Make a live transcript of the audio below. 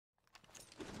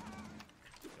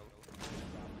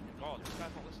This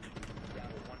guy's not listening. Down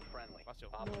to one friendly. That's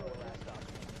your Op 4 last stop.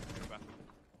 Go back.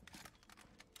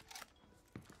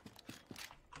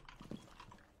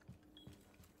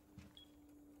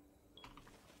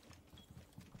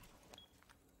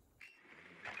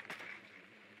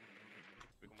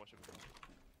 We can watch it.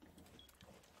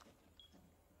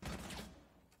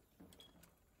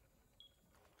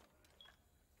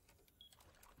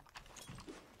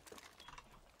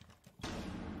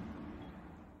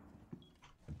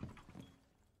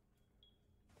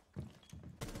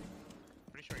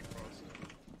 Pretty sure he froze.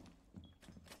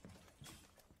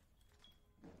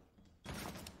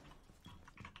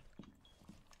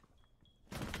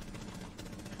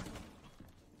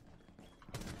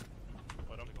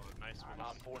 Oh, don't go. Nice one.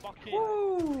 Op 4 Fucking.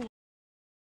 Woo!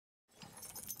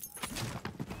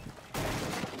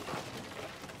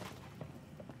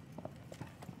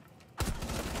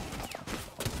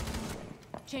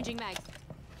 Changing mags.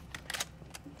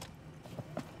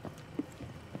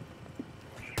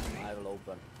 I will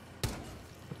open.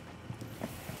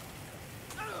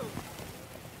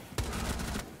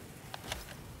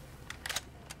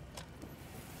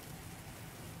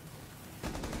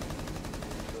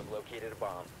 You have located a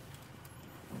bomb.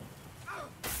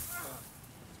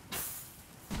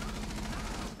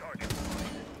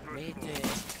 Meeting.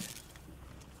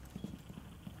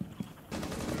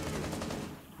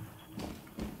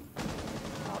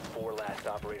 Op 4 last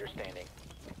operator standing.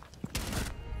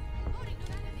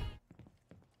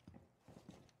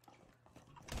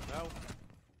 No.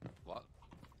 What?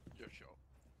 Your shot.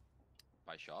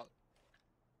 By shot?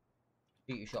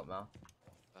 Shoot your shot, Mal.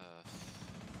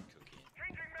 Cookie.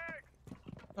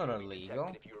 Not Detected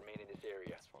illegal. if you remain in this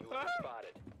area. fine. You will be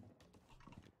spotted.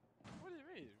 What do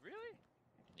you mean? Really?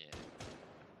 Yeah.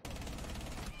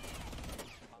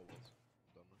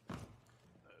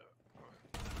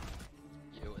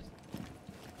 You is.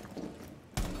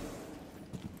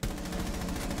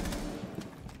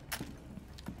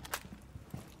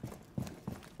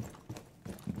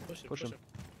 Push him, Push push him. him,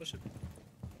 push him.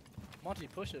 Monty,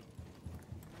 push him.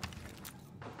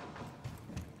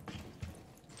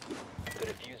 The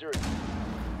diffuser is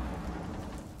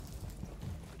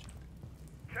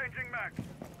Changing mag.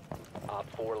 Op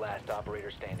 4 last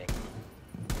operator standing.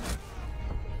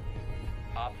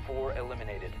 Op 4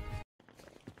 eliminated.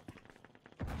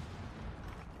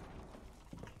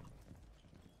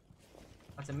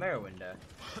 That's a mirror window.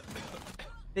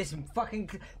 This fucking.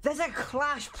 There's a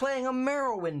Clash playing a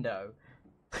mirror window!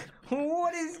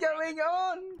 What is going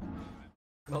on?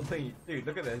 Oh, dude,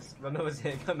 look at this. I know it's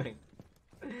here coming.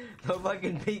 They'll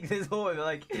fucking peek this hallway, they're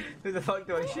like, who the fuck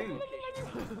do I shoot?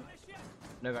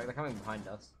 No, they're coming behind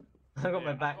us. I got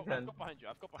my back I've turned. got behind you.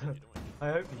 I've got behind you. Don't worry.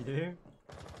 I hope you do.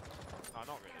 No,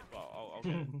 not really. But I'll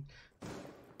get it.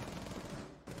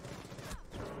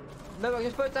 No, I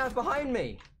just put down behind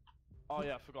me. Oh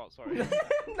yeah, I forgot. Sorry.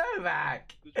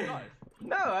 Novak. Did you dive?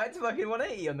 No, I had fucking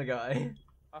 180 on the guy.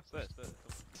 That's it. That's it.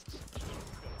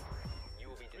 You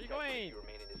will be Where you detected going? if you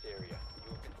remain in this area.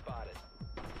 You have been spotted.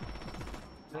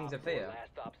 Things Op of 4 fear.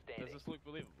 last stop Does standing. this look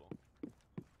believable? I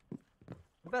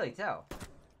can barely tell.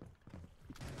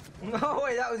 Oh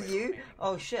wait, that was you?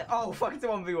 Oh shit. Oh fuck, it's a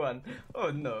 1v1.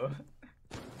 Oh no. Located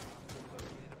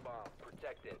a bomb.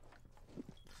 Protect it.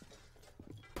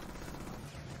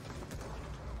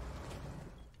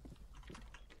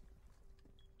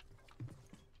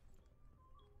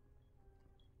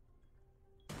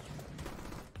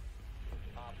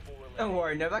 Op 4 Don't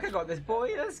worry, Novak, I got this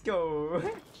boy. Let's go.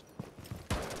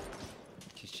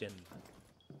 Kishin.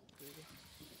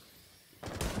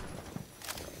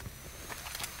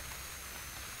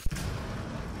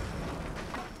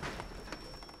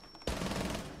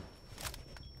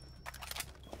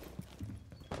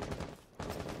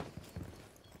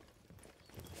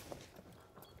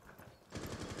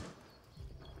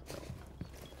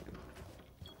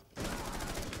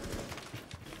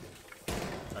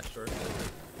 That's short.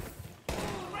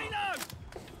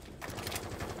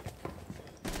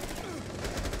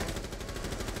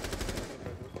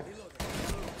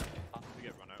 We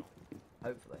get run out.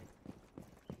 Hopefully.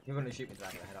 You're gonna shoot me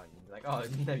back in the head, aren't you? Be like, oh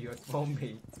no, you're a spawn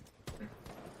beat.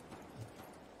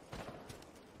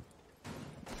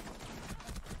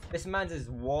 This man says,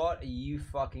 what are you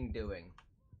fucking doing?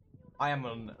 I am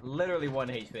on literally 1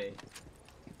 HP.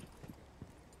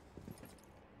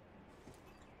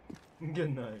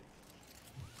 Good night.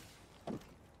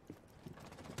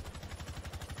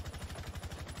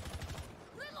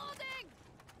 Reloading!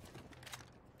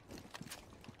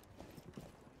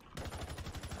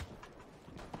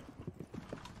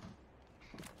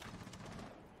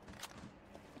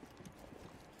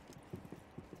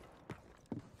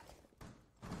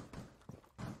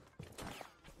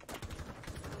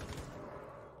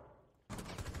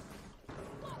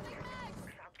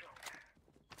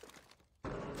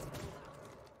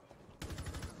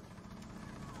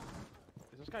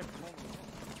 guy blown.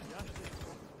 Yeah,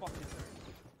 fuck is there?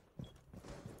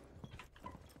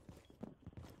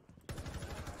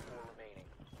 4 remaining.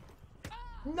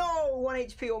 No, 1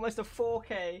 HP, almost a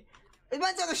 4K. This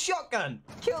man's got a shotgun.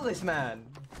 Kill this man.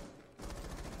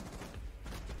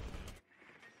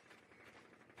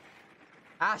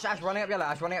 Ash, running up yellow.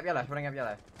 Ash, running up yellow. Okay,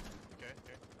 okay.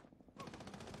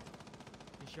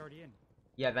 Is she already in?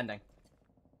 Yeah, vending.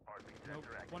 No,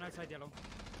 one outside yellow.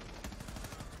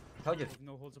 Told you.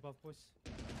 No holds above, boys.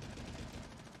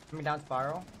 Coming down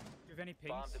spiral. Do you have any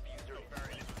Bomb pings? diffuser Got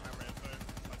very little camera info,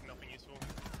 like nothing useful.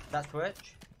 That's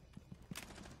Twitch.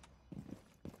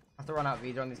 Have to run out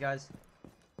Visa on these guys.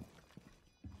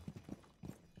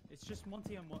 It's just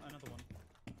Monty and another one.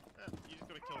 Yeah, you just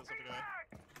gotta kill this other guy.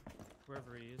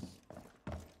 Wherever he is.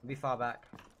 Be far back.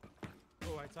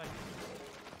 Oh, outside.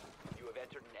 You have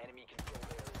entered an enemy control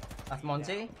area. That's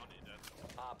Monty. Oh, you're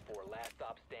dead. Op 4, last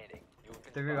stop standing. You have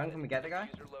been Did we run? spotted. Can we get the guy?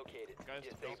 Diffuser located. Guys, the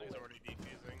Disable building's it. already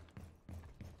defusing.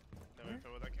 No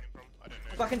info where that came from. I don't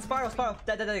know. Fucking spiral.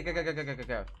 Dead. Go. I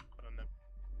don't know.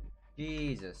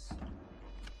 Jesus.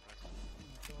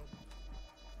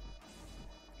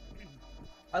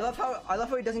 I love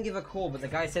how he doesn't give a call, but the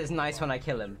guy says nice when I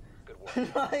kill him. Good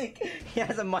work. Like, he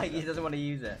has a mic, he doesn't want to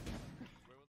use it.